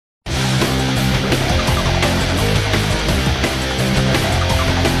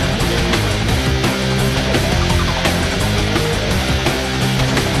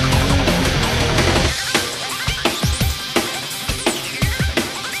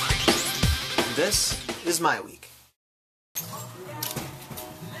this is my week.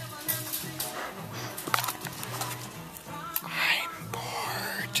 I'm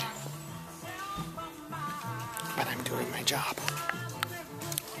bored, but I'm doing my job.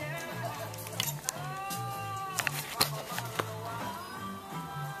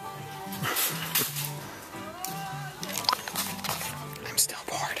 I'm still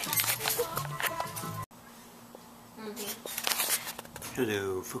bored.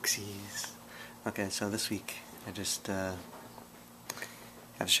 Hello, folksies. Okay, so this week I just got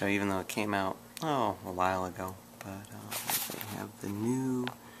to show you, even though it came out a while ago, but I have the new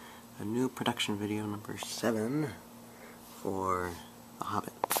production video number 7 for The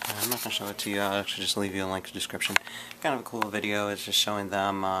Hobbit. I'm not going to show it to you, I'll actually just leave you a link to the description. Kind of a cool video. It's just showing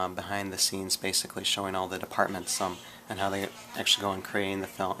them behind the scenes, basically showing all the departments and how they actually go in creating the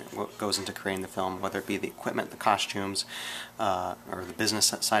film, what goes into creating the film, whether it be the equipment, the costumes, or the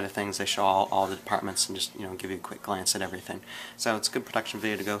business side of things. They show all the departments and just give you a quick glance at everything. So it's a good production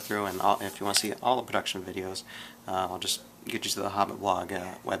video to go through, and if you want to see all the production videos, I'll just get you to the Hobbit blog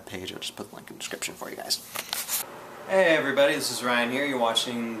webpage. I'll just put the link in the description for you guys. Hey everybody, this is Ryan here. You're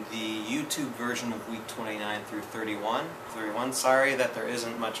watching the YouTube version of week 29 through 31. Sorry that there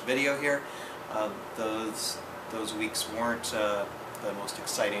isn't much video here. Those weeks weren't the most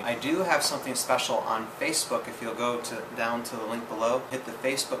exciting. I do have something special on Facebook. If you'll go down to the link below, hit the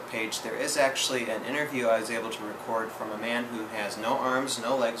Facebook page, there is actually an interview I was able to record from a man who has no arms,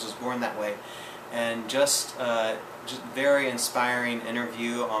 no legs, was born that way, and just very inspiring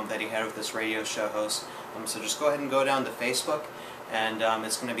interview that he had with this radio show host. So just go ahead and go down to Facebook, and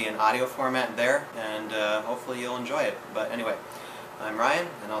it's going to be in audio format there, and hopefully you'll enjoy it. But anyway, I'm Ryan,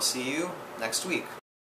 and I'll see you next week.